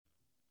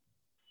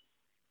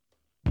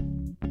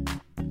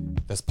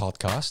This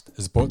podcast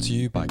is brought to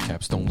you by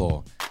Capstone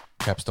Law.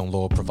 Capstone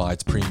Law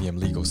provides premium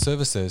legal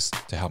services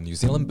to help New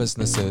Zealand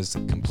businesses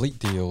complete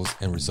deals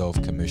and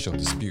resolve commercial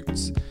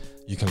disputes.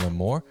 You can learn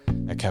more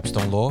at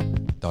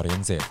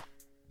capstonelaw.nz.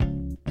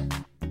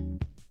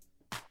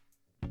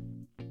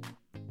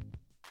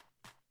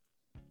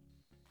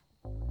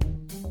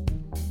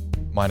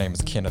 My name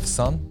is Kenneth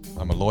Sun.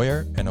 I'm a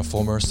lawyer and a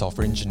former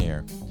software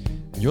engineer.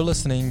 And you're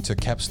listening to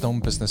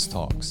Capstone Business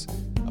Talks,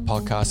 a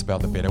podcast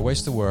about the better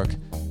ways to work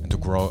and to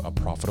grow a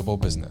profitable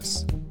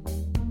business.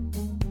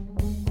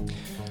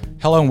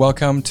 Hello and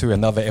welcome to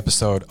another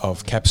episode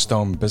of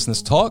Capstone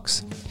Business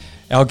Talks.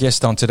 Our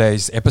guest on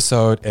today's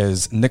episode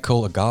is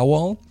Nikhil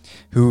Agarwal,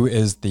 who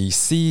is the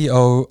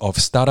CEO of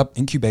Startup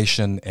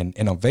Incubation and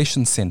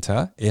Innovation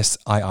Centre,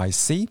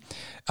 SIIC,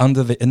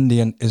 under the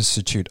Indian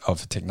Institute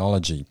of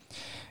Technology.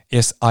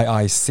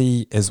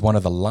 SIIC is one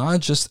of the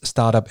largest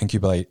startup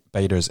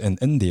incubators in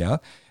India.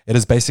 It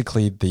is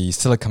basically the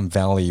Silicon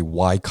Valley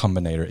Y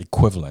Combinator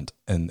equivalent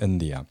in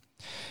India.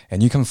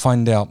 And you can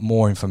find out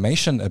more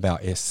information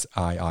about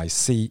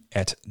SIIC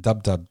at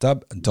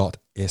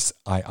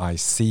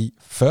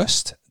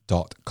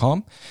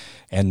www.siicfirst.com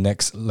and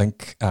Nick's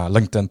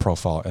LinkedIn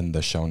profile in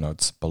the show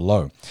notes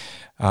below.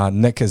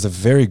 Nick is a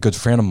very good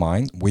friend of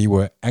mine. We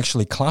were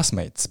actually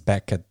classmates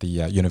back at the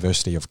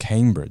University of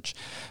Cambridge.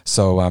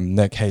 So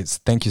Nick, hey,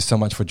 thank you so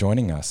much for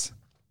joining us.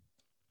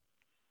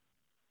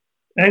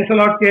 Thanks a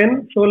lot,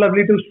 Ken. So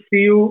lovely to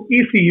see you,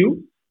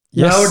 ECU.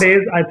 Yes.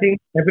 Nowadays, I think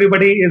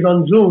everybody is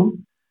on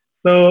Zoom.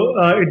 So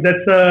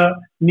that's a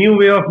new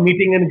way of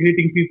meeting and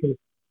greeting people.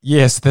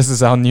 Yes, this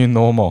is our new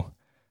normal.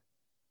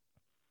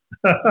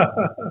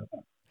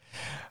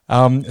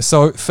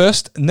 So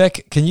first,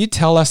 Nick, can you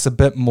tell us a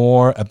bit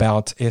more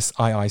about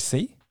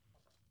SIIC?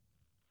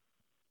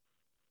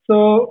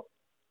 So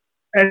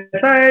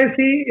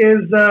SIIC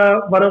is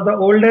one of the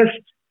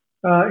oldest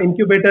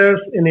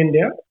incubators in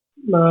India.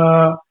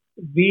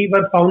 We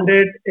were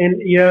founded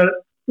in year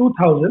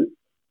 2000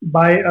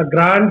 by a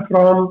grant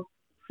from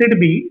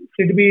SIDBI.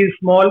 SIDBI is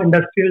Small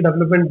Industrial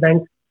Development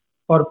Bank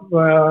for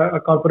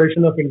a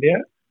Corporation of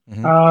India.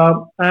 Mm-hmm.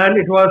 And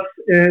it was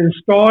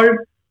installed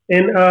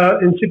in an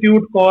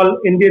institute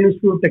called Indian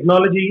Institute of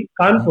Technology,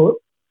 Kanpur.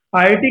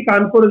 IIT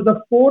Kanpur is the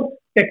fourth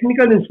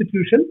technical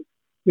institution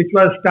which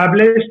was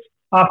established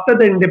after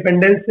the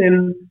independence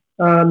in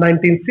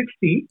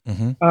 1960.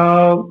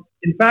 Mm-hmm.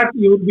 In fact,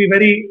 you would be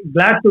very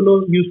glad to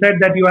know, you said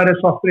that you are a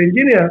software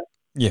engineer.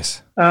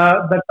 Yes.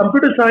 The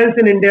computer science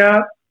in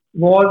India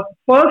was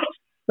first,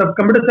 the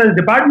computer science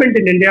department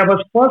in India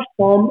was first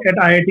formed at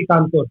IIT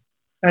Kanpur.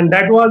 And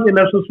that was in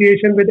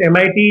association with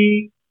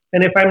MIT,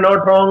 and if I'm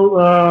not wrong,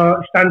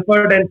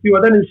 Stanford and few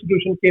other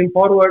institutions came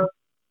forward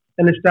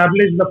and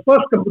established the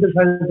first computer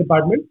science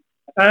department.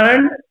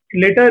 And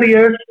later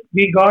years,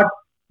 we got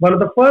one of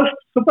the first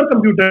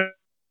supercomputers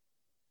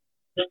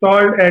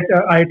installed at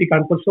IIT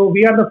Kanpur. So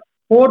we are the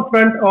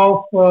forefront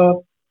of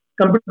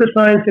computer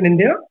science in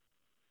India.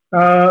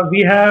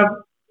 We have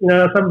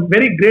some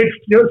very great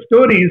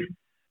stories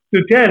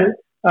to tell.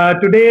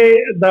 Today,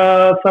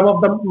 some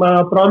of the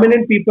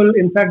prominent people,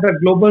 in fact, the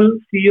global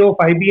CEO of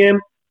IBM,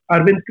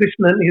 Arvind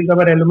Krishnan, is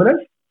our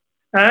alumnus.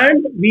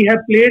 And we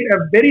have played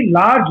a very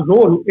large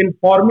role in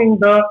forming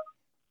the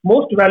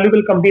most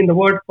valuable company in the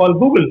world called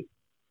Google.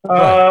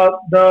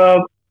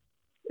 Right.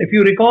 If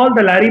you recall,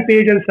 the Larry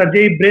Page and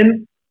Sergey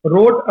Brin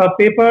wrote a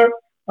paper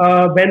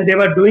when they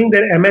were doing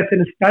their MS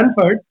in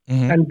Stanford,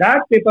 mm-hmm. and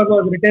that paper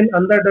was written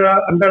under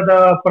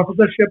the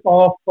professorship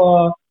of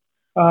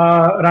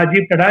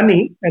Rajiv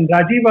Tadani, and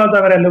Rajiv was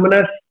our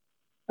alumnus.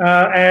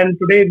 And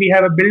today we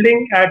have a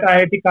building at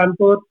IIT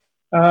Kanpur,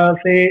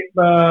 Rajiv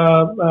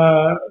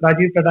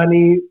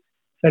Tadani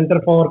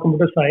Center for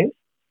Computer Science.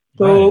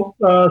 So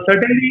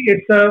certainly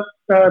it's a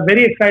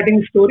very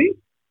exciting story.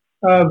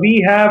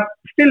 We have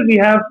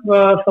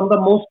some of the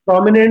most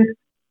prominent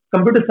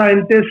computer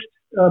scientists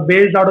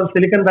based out of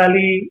Silicon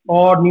Valley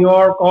or New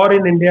York or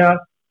in India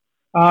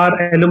are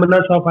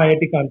alumnus of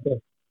IIT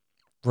Kanpur.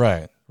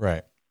 Right.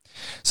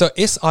 So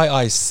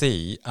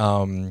SIIC,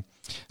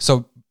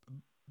 so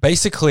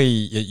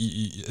basically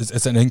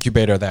it's an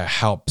incubator that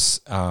helps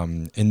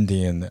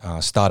Indian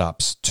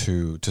startups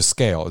to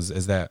scale.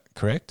 Is that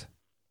correct?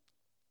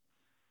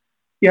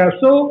 Yeah.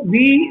 So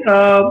we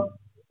are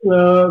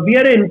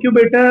an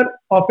incubator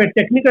of a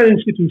technical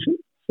institution.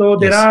 So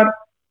there are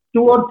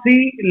 2 or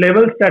 3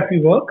 levels that we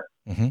work.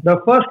 Mm-hmm. The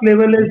first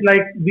level is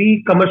like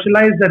we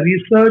commercialize the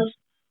research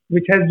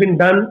which has been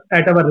done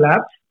at our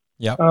labs.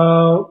 Yeah.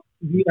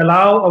 We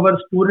allow our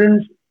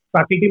students,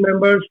 faculty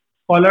members,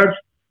 scholars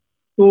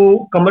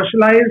to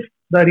commercialize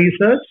the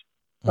research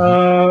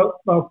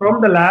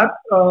from the lab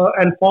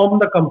and form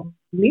the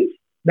companies.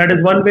 That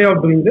is one way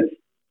of doing this.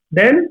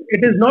 Then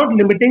it is not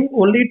limiting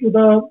only to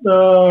the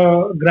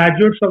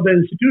graduates of the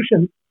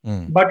institution,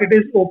 but it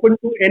is open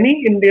to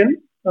any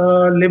Indian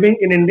living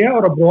in India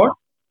or abroad.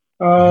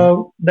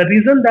 The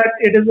reason that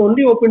it is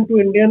only open to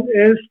Indian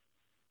is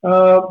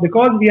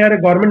because we are a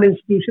government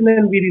institution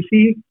and we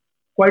receive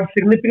quite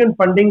significant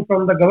funding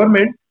from the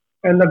government,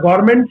 and the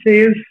government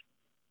says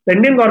the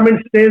Indian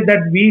government says that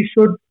we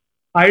should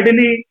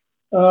ideally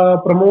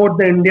promote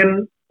the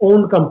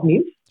Indian-owned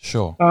companies.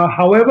 Sure.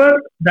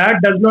 However,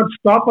 that does not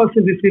stop us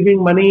in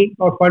receiving money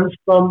or funds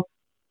from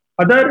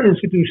other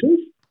institutions.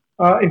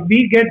 If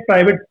we get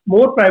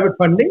more private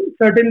funding,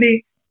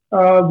 certainly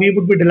we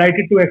would be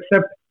delighted to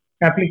accept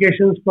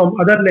applications from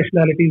other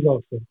nationalities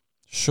also.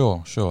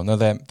 Sure. No,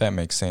 that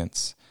makes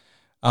sense.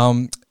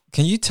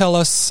 Can you tell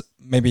us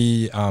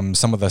maybe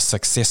some of the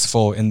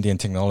successful Indian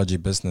technology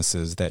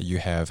businesses that you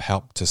have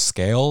helped to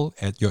scale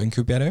at your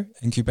incubator?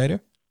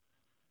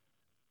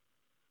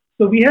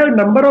 So we have a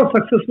number of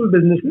successful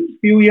businesses.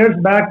 Few years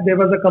back, there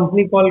was a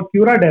company called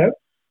CuraDev,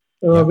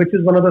 which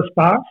is one of the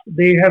stars.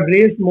 They have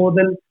raised more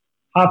than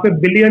 $500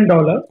 million.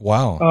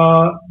 Wow.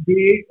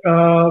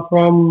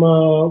 From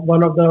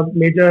one of the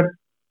major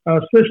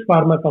Swiss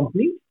pharma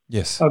companies.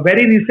 Yes.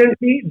 Very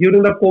recently,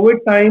 during the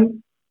COVID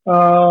time,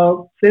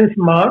 since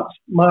March,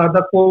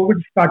 the COVID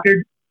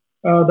started.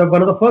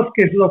 One of the first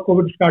cases of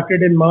COVID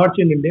started in March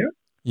in India.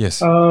 Yes.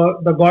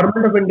 The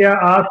government of India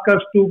asked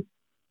us to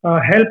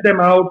help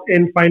them out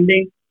in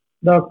finding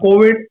the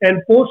COVID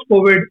and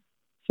post-COVID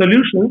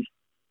solutions.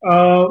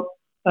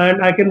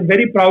 And I can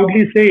very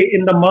proudly say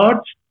in the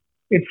March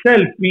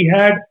itself, we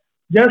had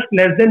just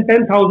less than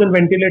 10,000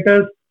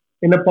 ventilators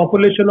in a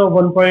population of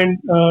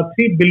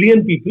 1.3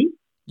 billion people.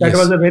 That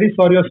was a very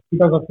serious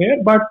state of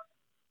affair. But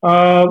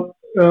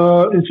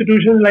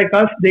institutions like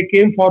us, they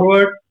came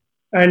forward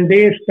and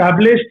they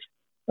established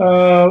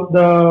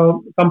the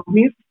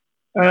companies.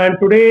 And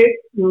today,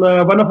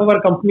 one of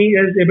our company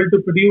is able to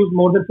produce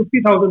more than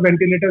 50,000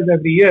 ventilators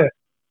every year.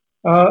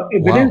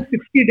 Within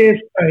 60 days'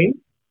 time,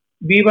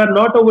 we were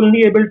not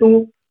only able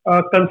to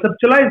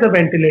conceptualize the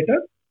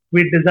ventilator,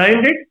 we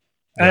designed it,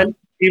 and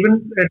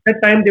even at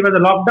that time there was a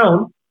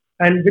lockdown.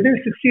 And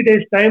within 60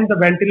 days' time, the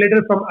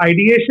ventilator from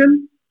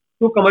ideation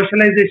to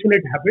commercialization,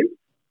 it happened.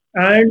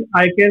 And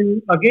I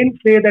can again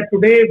say that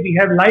today we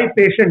have live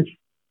patients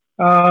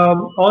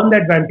on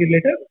that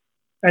ventilator.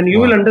 And you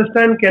will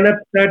understand, Kenneth,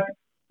 that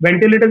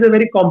ventilator is a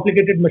very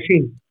complicated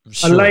machine.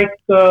 Sure. Unlike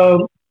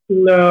the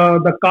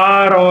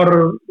car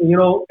or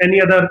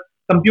any other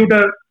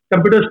computer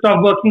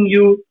stop working,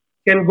 you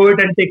can go it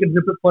and take it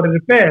for a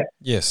repair.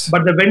 Yes.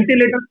 But the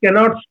ventilator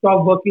cannot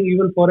stop working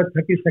even for a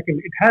 30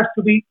 seconds. It has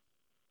to be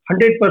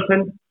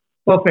 100%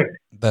 perfect.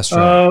 That's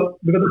right.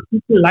 Because the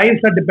people's lives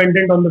are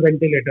dependent on the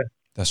ventilator.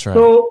 That's right.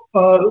 So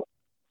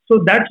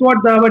that's what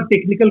our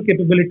technical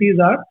capabilities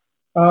are.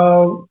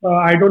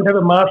 I don't have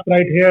a mask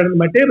right here on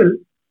my table.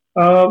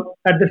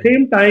 At the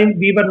same time,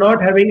 we were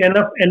not having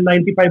enough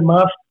N95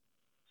 masks.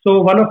 So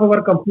one of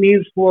our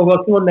companies who are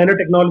working on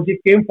nanotechnology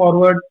came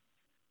forward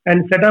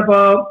and set up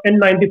a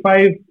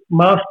N95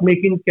 mask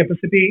making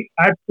capacity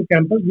at the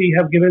campus. We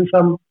have given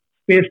some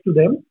space to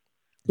them.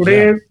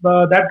 Today,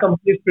 that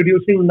company is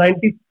producing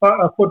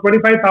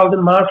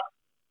 25,000 masks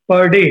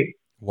per day.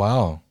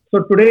 Wow. So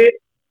today,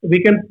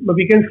 we can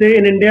say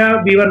in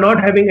India, we were not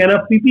having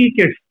enough PPE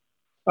kits.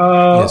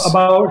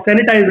 About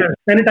sanitizers.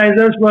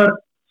 Sanitizers were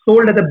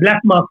sold at the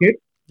black market.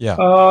 Yeah.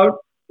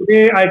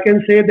 Today, I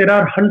can say there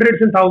are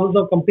hundreds and thousands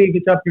of companies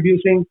which are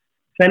producing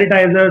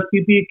sanitizers,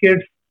 PPE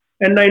kits,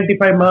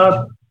 N95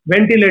 masks,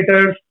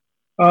 ventilators,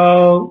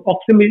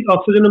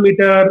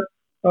 oxygenometer,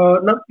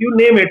 you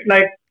name it.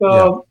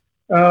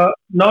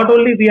 Not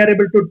only we are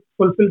able to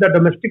fulfill the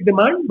domestic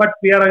demand, but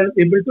we are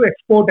able to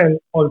export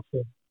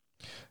also.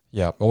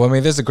 Yeah, well, I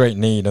mean, there's a great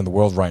need in the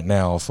world right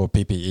now for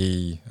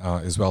PPE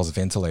as well as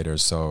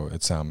ventilators. So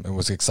it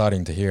was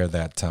exciting to hear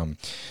that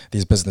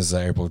these businesses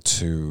are able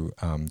to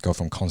go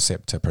from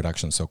concept to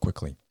production so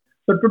quickly.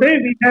 So today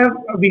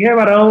we have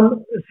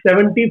around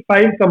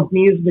 75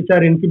 companies which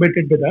are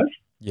incubated with us.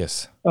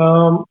 Yes.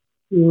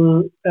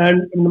 We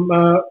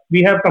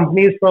have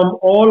companies from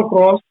all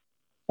across,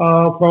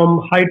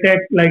 from high tech.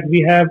 Like we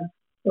have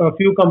a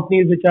few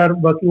companies which are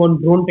working on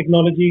drone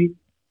technology.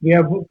 We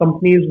have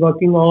companies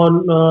working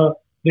on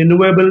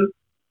renewable.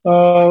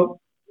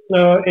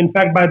 In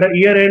fact, by the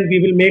year end, we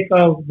will make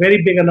a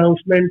very big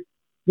announcement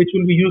which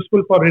will be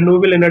useful for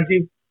renewable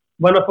energy.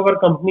 One of our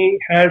company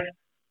has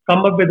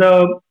come up with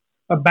a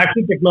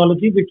battery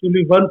technology which will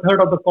be 1/3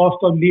 of the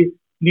cost of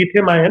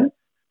lithium ion,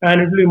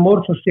 and it will be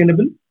more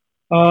sustainable,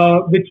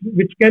 which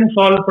can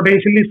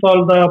potentially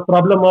solve the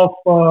problem of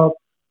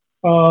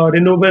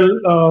renewable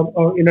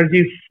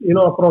energies,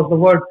 across the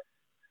world.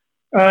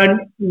 And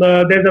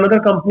there's another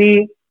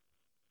company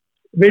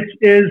which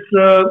is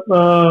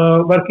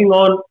working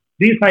on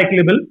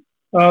recyclable.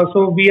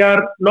 So we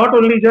are not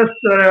only just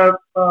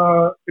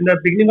in the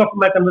beginning of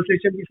my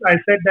conversation, I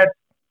said that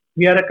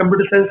we are a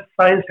computer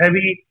science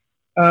heavy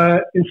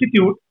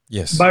institute,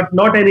 yes, but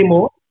not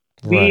anymore.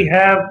 Right. We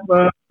have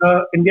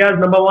India's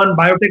 #1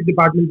 biotech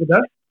department with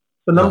us.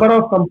 So number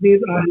of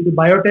companies are into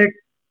biotech,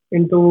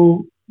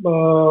 into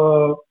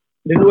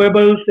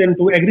renewables,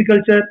 into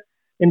agriculture.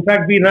 In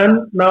fact, we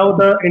run now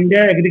the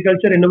India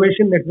Agriculture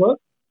Innovation Network.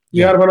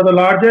 We are one of the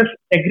largest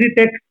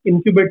agri-tech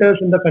incubators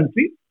in the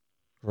country.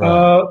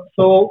 Right.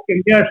 So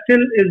India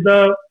still is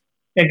the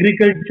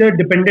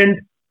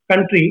agriculture-dependent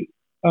country.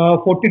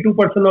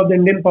 42% of the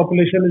Indian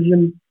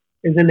population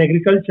is in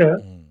agriculture,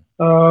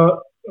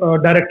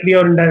 directly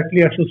or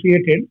indirectly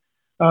associated.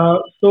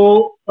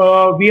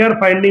 We are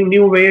finding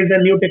new ways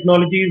and new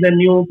technologies and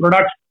new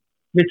products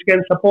which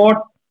can support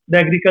the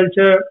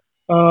agriculture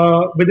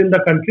within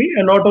the country,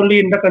 and not only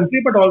in the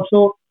country but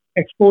also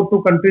export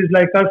to countries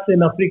like us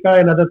in Africa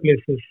and other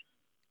places.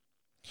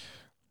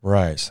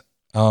 Right.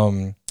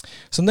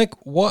 So Nick,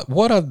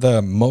 what are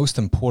the most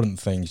important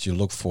things you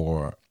look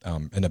for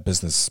in a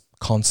business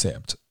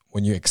concept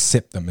when you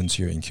accept them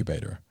into your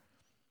incubator?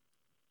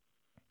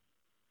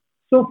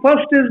 So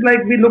first is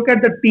like we look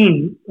at the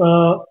team,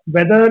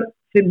 whether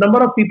the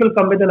number of people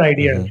come with an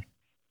idea.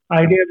 Mm-hmm.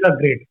 Ideas are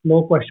great,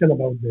 no question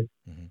about this.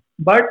 Mm-hmm.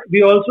 But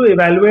we also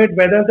evaluate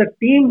whether the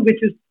team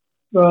which is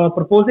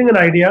proposing an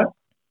idea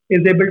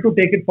is able to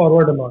take it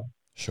forward or not.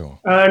 Sure.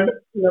 And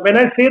when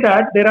I say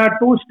that, there are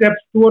two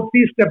or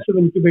three steps of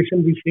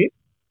incubation, we say.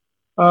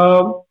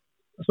 So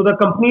the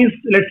companies,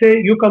 let's say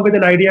you come with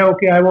an idea,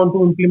 okay, I want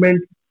to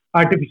implement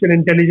artificial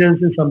intelligence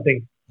in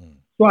something.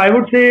 So I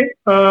would say,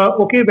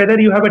 okay, whether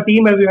you have a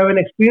team, have you have an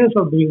experience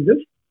of doing this,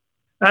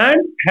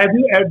 and have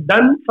you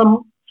done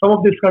some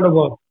of this kind of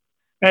work?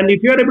 And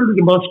if you are able to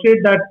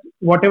demonstrate that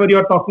whatever you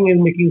are talking is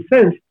making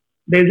sense,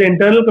 there is an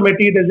internal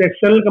committee, there is an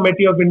external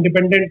committee of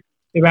independent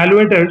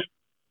evaluators,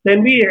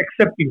 then we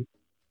accept you.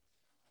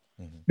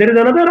 Mm-hmm. There is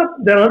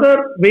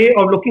another way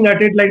of looking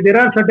at it. Like there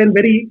are certain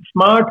very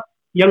smart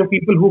young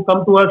people who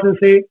come to us and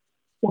say,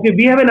 okay,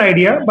 we have an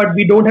idea, but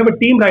we don't have a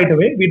team right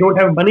away. We don't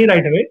have money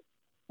right away.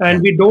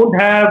 And we don't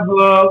have,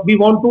 we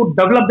want to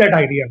develop that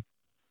idea.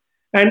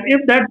 And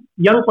if that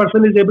young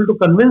person is able to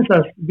convince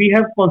us, we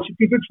have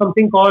constituted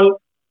something called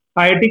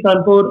IIT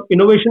Kanpur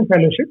Innovation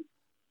Fellowship.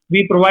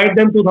 We provide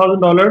them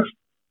 $2,000.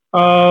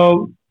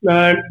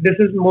 And this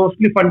is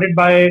mostly funded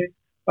by,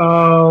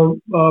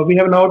 we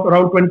have now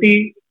around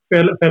 20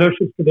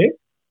 fellowships today,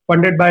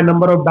 funded by a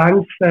number of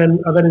banks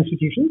and other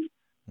institutions.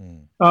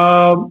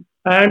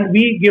 And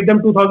we give them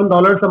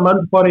 $2,000 a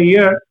month for a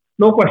year,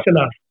 no question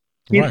asked.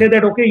 We say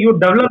that, okay, you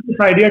develop this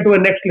idea to a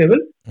next level.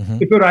 Mm-hmm.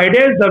 If your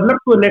idea is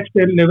developed to a next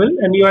level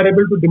and you are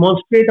able to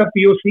demonstrate a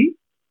POC,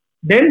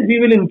 then we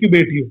will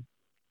incubate you.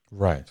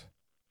 Right.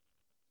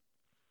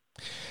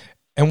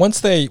 And once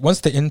they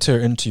enter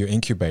into your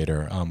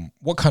incubator,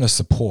 what kind of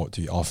support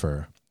do you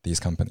offer these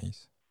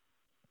companies?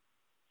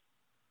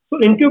 So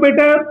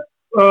incubator,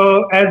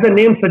 as the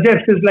name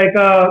suggests, is like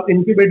a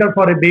incubator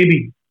for a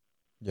baby.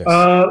 Yes.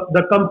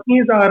 The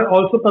companies are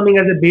also coming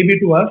as a baby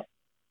to us.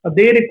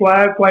 They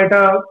require quite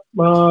a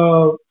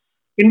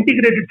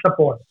integrated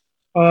support.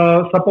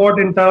 Support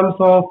in terms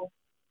of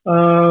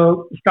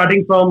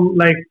starting from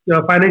like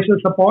financial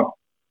support.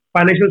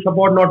 Financial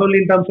support not only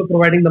in terms of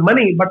providing the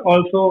money, but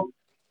also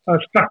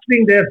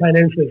structuring their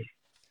finances.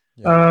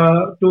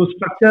 To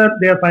structure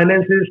their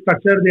finances,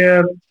 structure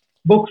their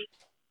books,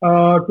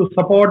 to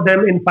support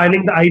them in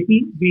filing the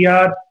IP. We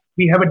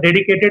have a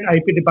dedicated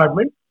IP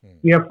department.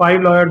 We have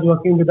 5 lawyers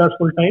working with us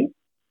full time.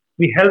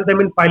 We help them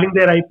in filing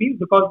their IP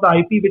because the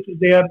IP which is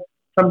there,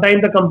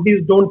 sometimes the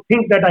companies don't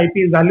think that IP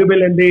is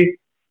valuable and they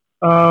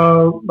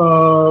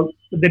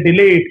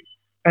delay it.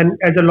 And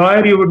as a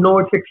lawyer, you would know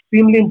it's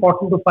extremely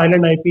important to file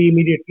an IP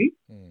immediately.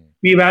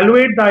 We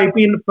evaluate the IP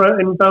in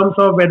terms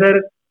of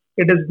whether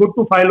it is good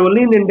to file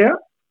only in India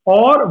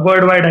or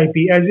worldwide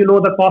IP. As you know,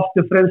 the cost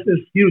difference is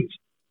huge.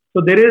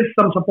 So there is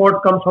some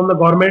support comes from the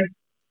government.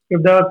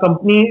 If the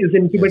company is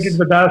incubated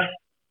with us,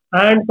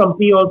 and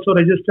company also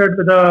registered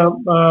with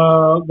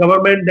the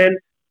government, then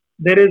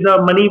there is a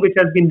money which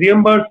has been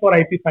reimbursed for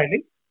IP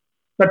filing.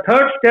 The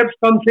third step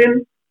comes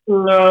in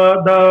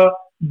the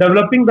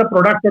developing the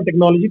product or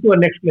technology to a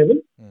next level.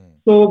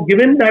 So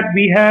given that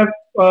we have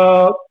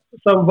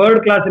some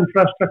world-class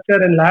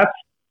infrastructure and labs,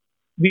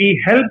 we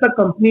help the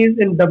companies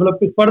in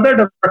developing further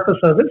develop the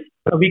service.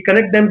 We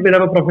connect them with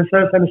our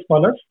professors and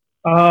scholars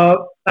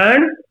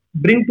and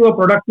bring to a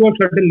product to a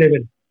certain level.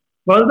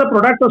 Once the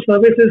product or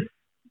service is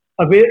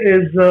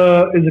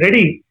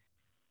ready,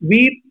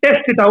 we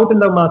test it out in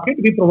the market.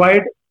 We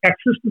provide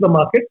access to the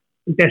market,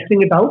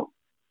 testing it out.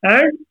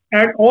 And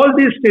at all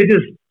these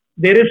stages,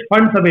 there is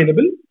funds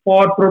available.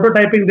 For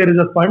prototyping, there is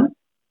a fund.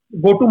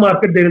 Go to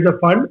market, there is a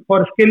fund.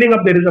 For scaling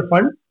up, there is a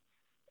fund.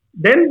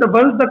 Then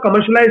once the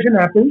commercialization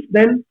happens,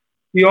 then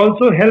we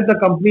also help the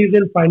companies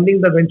in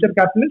finding the venture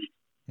capitalists,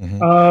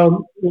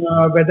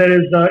 whether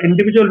it's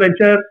individual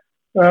venture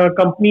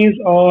companies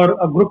or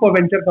a group of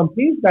venture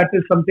companies. That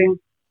is something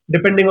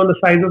depending on the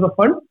size of the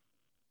fund.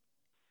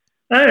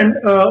 And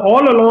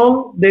all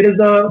along, there is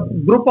a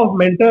group of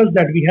mentors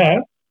that we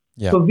have.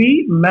 Yeah. So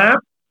we map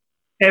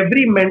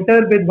every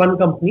mentor with one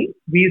company.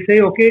 We say,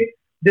 okay,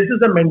 this is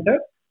the mentor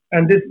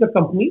and this is the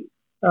company.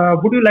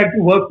 Would you like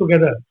to work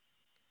together?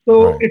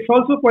 So It's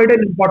also quite an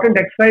important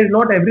exercise.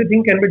 Not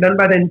everything can be done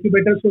by the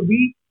incubator. So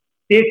we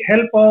take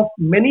help of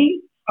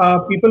many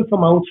people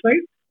from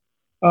outside.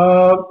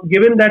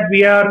 Given that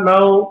we are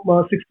now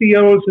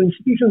 60-year-old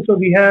institution, so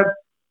we have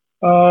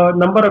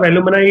number of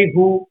alumni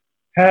who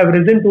have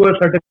risen to a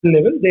certain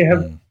level. They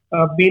have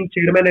been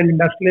chairman and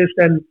industrialist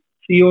and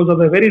CEOs of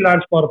a very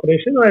large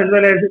corporation or as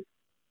well as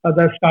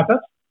other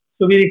startups.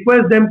 So we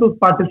request them to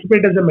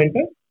participate as a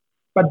mentor,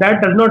 but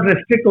that does not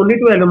restrict only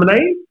to alumni.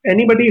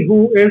 Anybody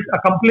who is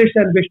accomplished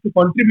and wish to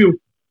contribute,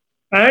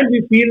 and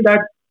we feel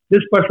that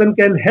this person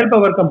can help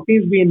our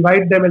companies, we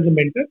invite them as a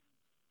mentor.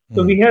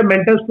 So we have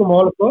mentors from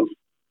all across.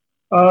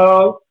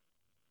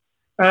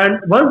 And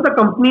once the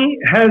company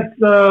has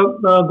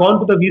gone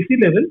to the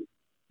VC level,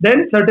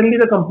 then certainly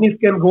the companies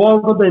can go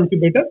out of the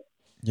incubator.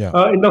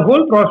 In the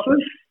whole process,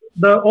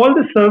 all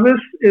the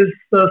service is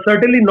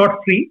certainly not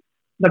free.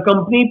 The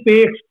company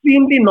pay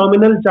extremely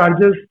nominal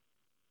charges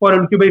for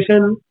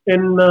incubation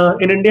in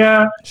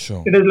India.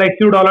 Sure. It is like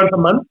few dollars a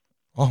month,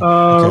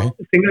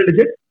 single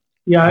digit.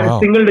 Wow.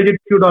 Single digit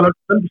few dollars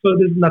a month. So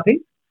this is nothing.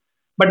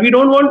 But we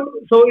don't want.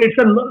 So it's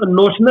a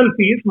notional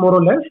fees more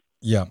or less.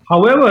 Yeah.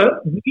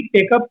 However, we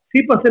take up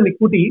 3%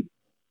 equity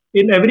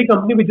in every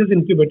company which is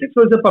incubated.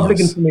 So it's a public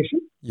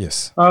information.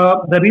 Yes.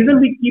 The reason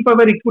we keep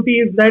our equity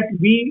is that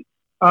we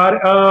are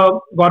a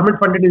government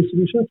funded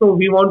institution. So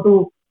we want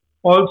to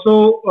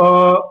also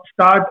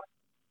stop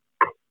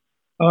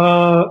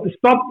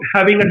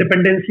having a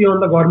dependency on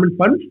the government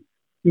funds.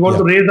 We want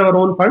to raise our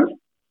own funds.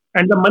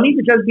 And the money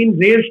which has been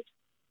raised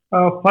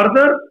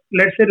further,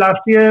 let's say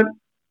last year,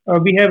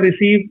 we have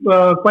received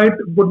quite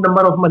a good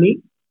number of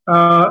money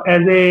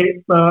as a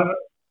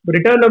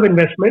return of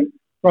investment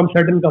from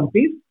certain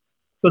companies.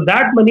 So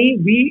that money,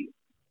 we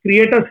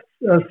create a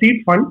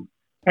seed fund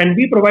and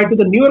we provide to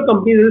the newer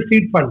companies as a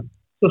seed fund.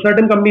 So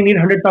certain companies need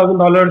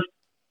 $100,000.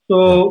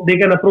 So they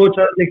can approach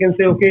us. They can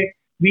say, okay,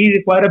 we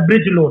require a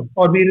bridge loan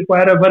or we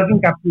require a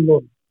working capital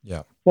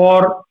loan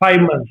for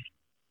 5 months.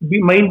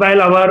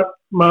 Meanwhile, our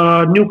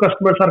new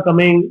customers are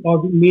coming,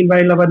 or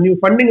meanwhile, our new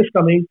funding is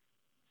coming.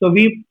 So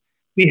we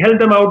help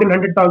them out in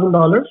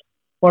 $100,000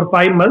 for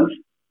 5 months.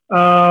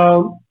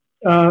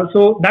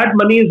 So that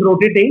money is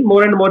rotating.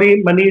 More and more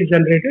money is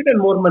generated and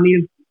more money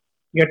is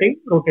getting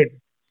rotated.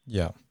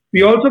 Yeah.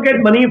 We also get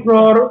money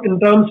in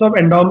terms of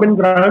endowment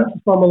grants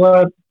from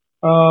our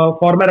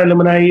former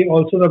alumni,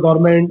 also the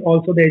government,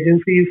 also the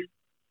agencies,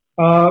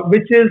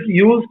 which is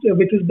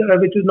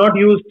not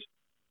used.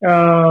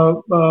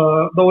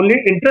 The only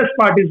interest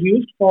part is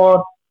used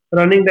for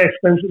running the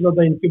expenses of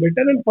the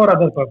incubator and for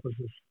other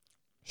purposes.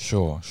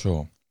 Sure.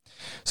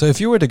 So if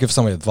you were to give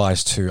some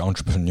advice to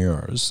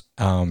entrepreneurs,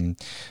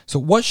 so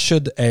what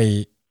should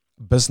a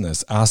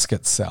business ask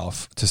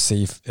itself to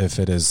see if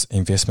it is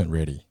investment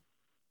ready?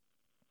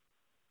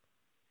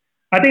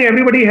 I think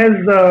everybody has,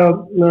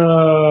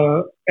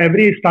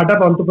 every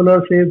startup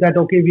entrepreneur says that,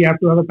 okay, we have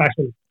to have a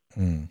passion.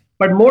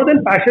 But more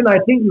than passion, I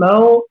think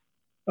now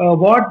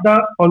what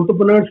the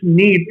entrepreneurs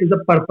need is a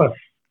purpose.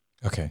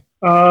 Okay.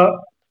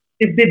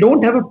 If they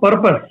don't have a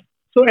purpose,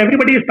 so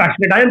everybody is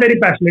passionate. I am very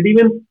passionate.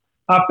 Even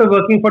after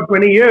working for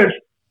 20 years,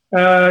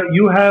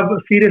 you are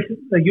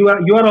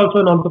also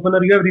an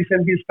entrepreneur. You have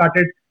recently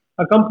started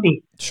a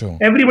company. Sure.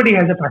 Everybody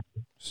has a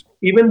passion.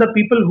 Even the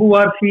people who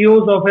are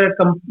CEOs of a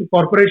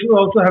corporation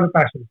also have a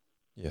passion.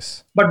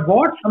 Yes. But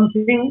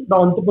something the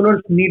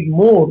entrepreneurs need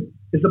more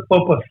is a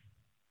purpose.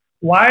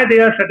 Why they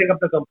are setting up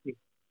the company?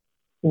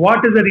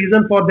 What is the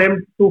reason for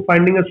them to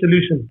finding a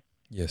solution?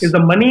 Yes. Is the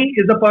money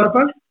is the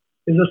purpose?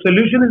 Is the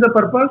solution is the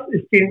purpose?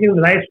 Is changing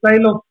the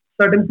lifestyle of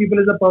certain people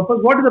is the purpose?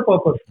 What is the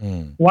purpose?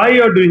 Why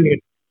you are doing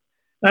it?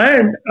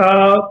 And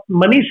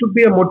money should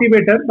be a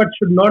motivator, but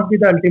should not be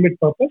the ultimate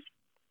purpose.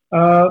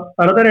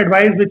 Another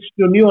advice which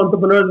to new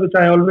entrepreneurs, which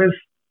I always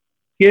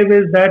give,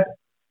 is that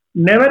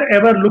never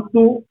ever look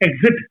to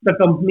exit the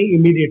company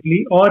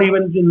immediately or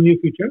even in the near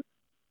future.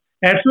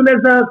 As soon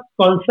as the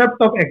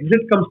concept of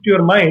exit comes to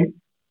your mind,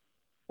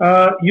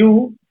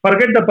 you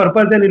forget the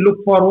purpose and you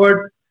look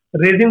forward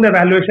raising the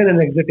valuation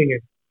and exiting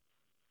it.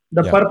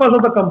 The purpose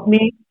of the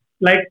company,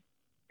 like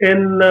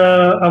in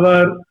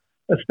our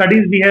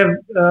studies, we have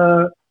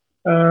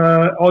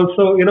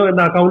also, in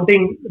the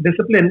accounting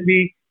discipline,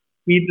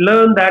 we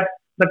learn that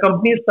the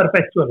company is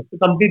perpetual. The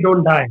company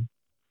don't die.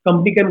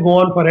 Company can go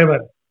on forever.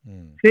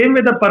 Same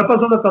with the purpose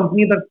of the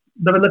company.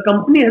 When the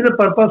company has a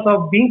purpose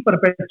of being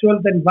perpetual,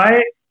 then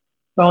why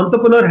the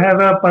entrepreneur have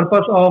a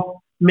purpose of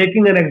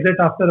making an exit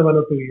after 1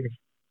 or 2 years?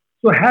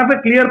 So have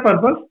a clear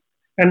purpose.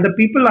 And the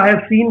people I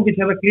have seen which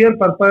have a clear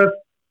purpose,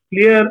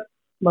 clear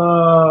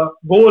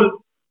goal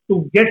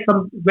to get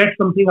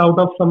something out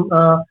of some,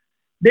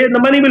 the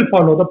money will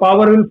follow, the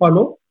power will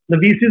follow, the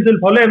VCs will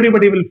follow,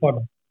 everybody will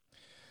follow.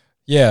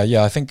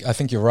 Yeah, I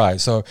think you're right.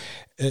 So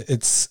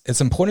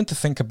it's important to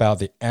think about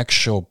the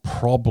actual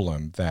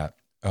problem that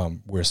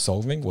we're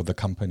solving, or the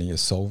company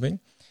is solving.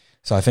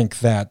 So I think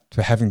that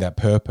having that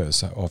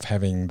purpose of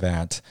having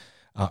that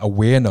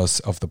awareness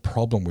of the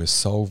problem we're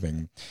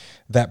solving,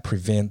 that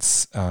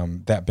prevents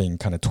that being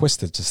kind of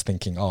twisted, just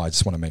thinking, I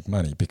just want to make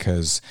money,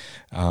 because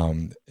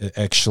it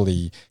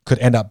actually could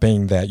end up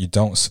being that you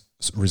don't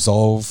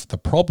resolve the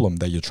problem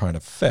that you're trying to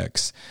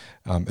fix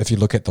if you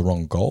look at the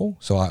wrong goal.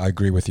 So I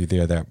agree with you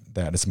there that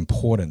it's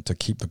important to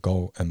keep the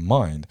goal in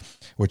mind,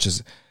 which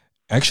is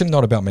actually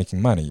not about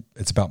making money.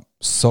 It's about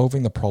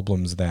solving the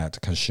problems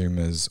that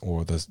consumers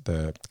or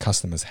the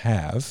customers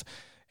have,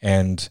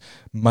 and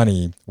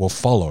money will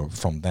follow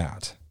from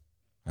that,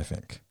 I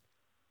think.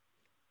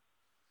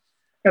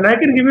 And I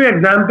can give you an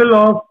example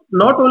of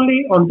not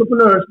only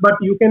entrepreneurs, but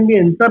you can be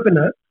an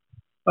entrepreneur.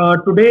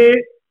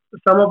 Today,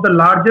 some of the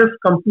largest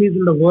companies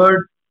in the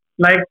world,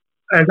 like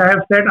as I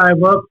have said, I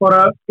work for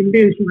a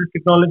Indian Institute of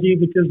Technology,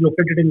 which is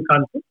located in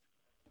Kanpur.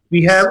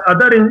 We have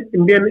other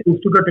Indian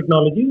Institute of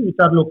Technology, which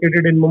are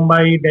located in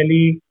Mumbai,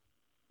 Delhi,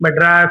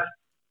 Madras,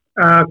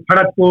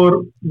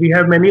 Kharagpur. We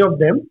have many of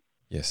them.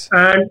 Yes.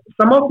 And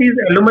some of these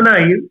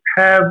alumni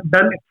have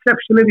done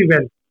exceptionally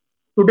well.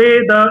 Today,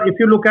 if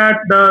you look at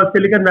the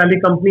Silicon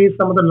Valley companies,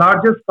 some of the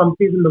largest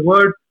companies in the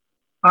world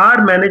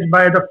are managed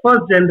by the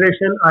first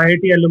generation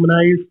IIT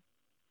alumni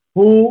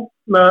who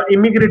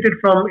immigrated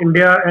from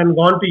India and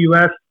gone to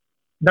US,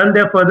 done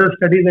their further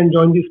studies and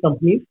joined these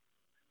companies.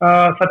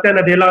 Satya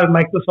Nadella of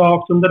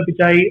Microsoft, Sundar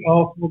Pichai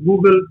of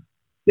Google,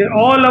 they're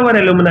all our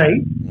alumni.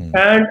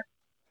 And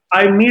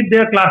I meet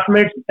their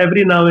classmates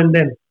every now and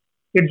then.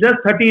 It's just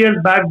 30 years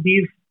back,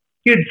 these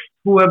kids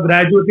who have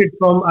graduated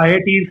from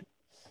IITs,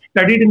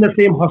 studied in the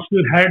same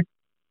hostel, had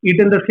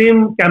eaten the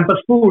same campus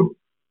food.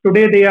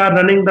 Today, they are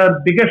running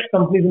the biggest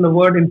companies in the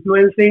world,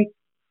 influencing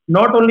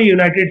not only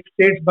United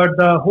States, but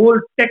the whole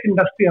tech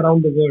industry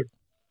around the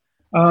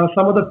world.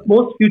 Some of the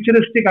most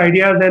futuristic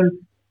ideas and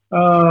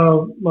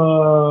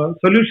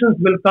solutions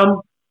will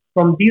come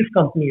from these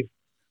companies.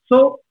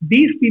 So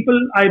these people,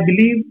 I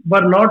believe,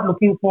 were not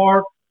looking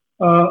for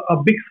a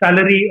big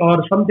salary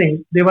or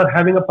something. They were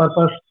having a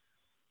purpose.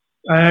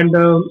 And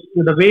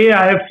the way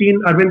I have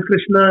seen Arvind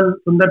Krishnan,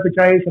 Sundar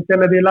Pichai, Satya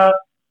Nadella,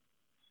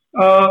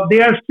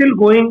 they are still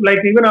going, like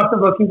even after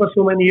working for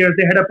so many years,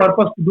 they had a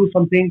purpose to do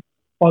something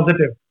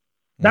positive.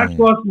 That's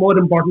what's more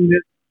important.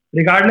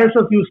 Regardless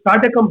of you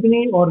start a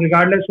company or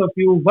regardless of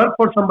you work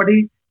for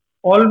somebody,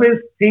 always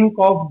think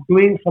of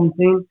doing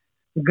something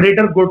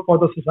greater good for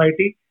the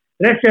society.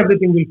 Rest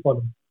everything will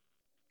follow.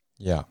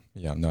 Yeah,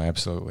 no,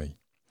 absolutely.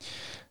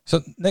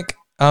 So Nick,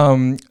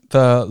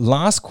 the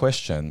last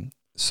question.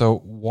 So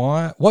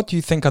what do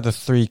you think are the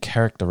 3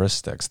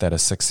 characteristics that a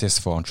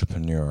successful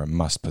entrepreneur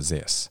must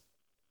possess?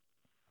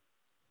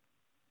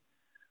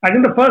 I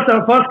think the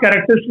first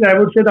characteristic, I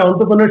would say the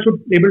entrepreneur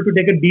should be able to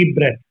take a deep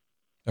breath.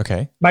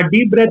 Okay. By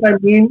deep breath, I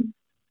mean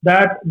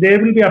that there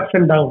will be ups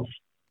and downs.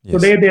 Yes.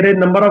 Today, there are a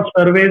number of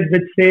surveys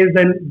which says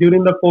that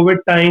during the COVID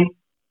time,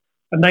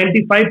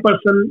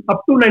 95%,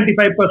 up to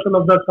 95%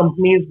 of the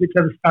companies which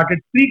have started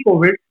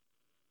pre-COVID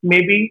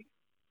may be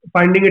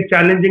finding it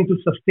challenging to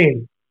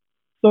sustain.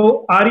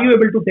 So, are you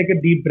able to take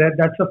a deep breath?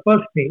 That's the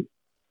first thing.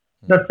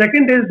 The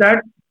second is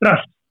that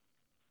trust.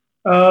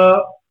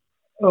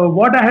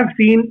 What I have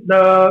seen,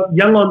 the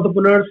young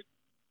entrepreneurs,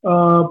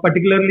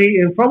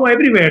 particularly from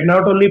everywhere,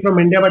 not only from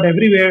India, but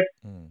everywhere,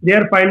 they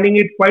are finding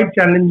it quite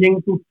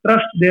challenging to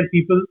trust their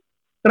people,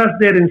 trust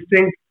their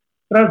instinct,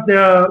 trust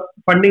their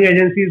funding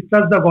agencies,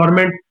 trust the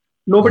government.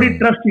 Nobody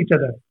trusts each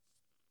other.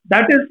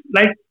 That is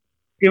like,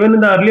 even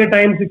in the earlier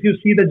times, if you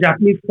see the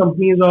Japanese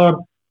companies or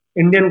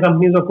Indian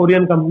companies or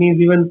Korean companies,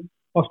 even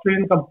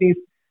Australian companies,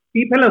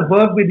 people have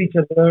worked with each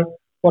other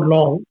for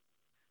long.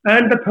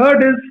 And the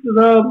third is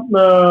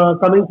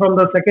coming from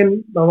the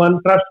second one,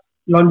 trust,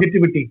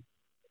 longevity.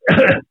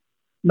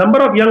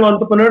 Number of young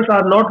entrepreneurs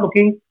are not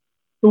looking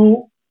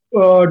to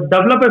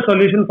develop a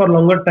solution for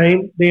longer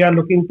time. They are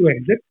looking to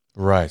exit.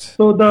 Right.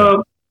 So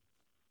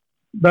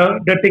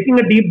they're taking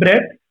a deep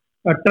breath.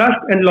 Trust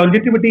and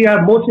longevity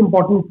are most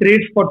important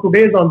traits for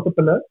today's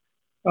entrepreneur.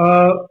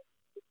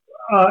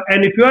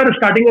 And if you are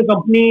starting a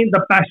company,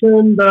 the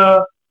passion,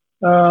 the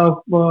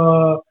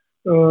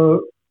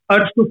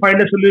urge to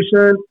find a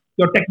solution,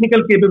 your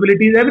technical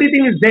capabilities,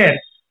 everything is there.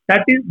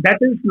 That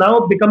is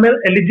now become an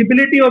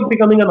eligibility of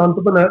becoming an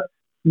entrepreneur,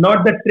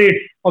 not the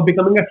traits of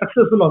becoming a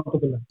successful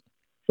entrepreneur.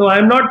 So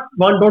don't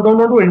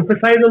want to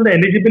emphasize on the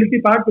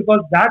eligibility part,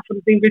 because that's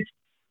something which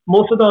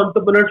most of the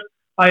entrepreneurs,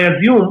 I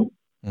assume,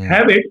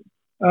 have it.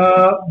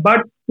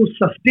 But to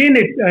sustain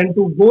it and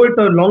to go it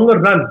a longer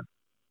run,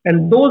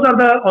 and those are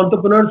the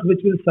entrepreneurs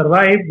which will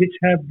survive, which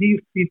have these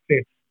 3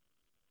 traits.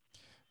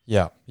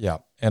 Yeah.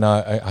 And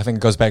I think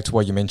it goes back to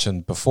what you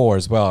mentioned before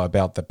as well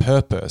about the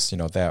purpose,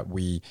 that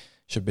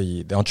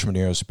the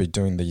entrepreneurs should be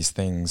doing these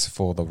things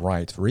for the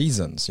right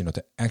reasons,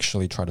 to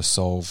actually try to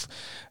solve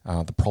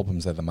the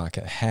problems that the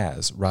market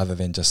has, rather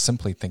than just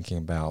simply thinking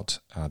about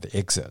the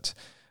exit.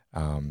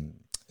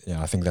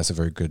 I think that's a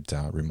very good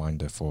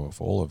reminder for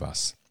all of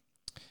us.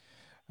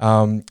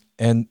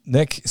 And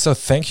Nick, so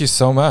thank you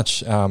so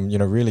much.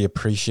 Really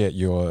appreciate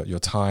your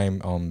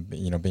time on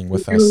being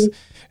with us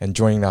and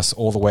joining us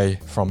all the way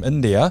from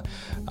India.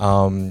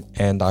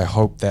 And I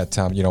hope that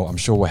I'm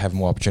sure we'll have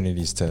more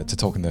opportunities to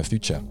talk in the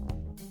future.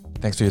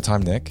 Thanks for your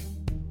time, Nick.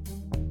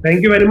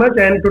 Thank you very much.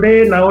 And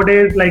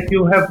nowadays, like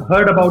you have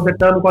heard about the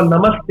term called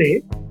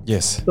Namaste.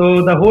 Yes.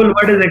 So the whole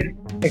world is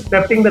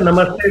accepting the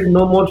Namaste, is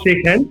no more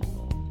shake hands.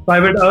 So I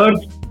would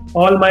urge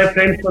all my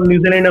friends from New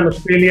Zealand and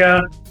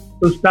Australia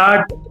to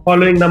start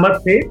following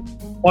Namaste.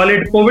 Call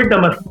it COVID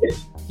Namaste.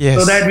 Yes.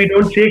 So that we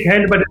don't shake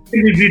hands, but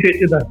still we greet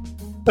each other.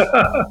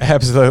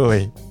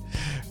 Absolutely.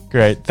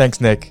 Great.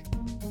 Thanks, Nick.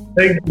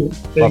 Thank you.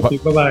 Thank you.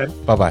 Bye-bye.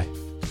 Bye-bye.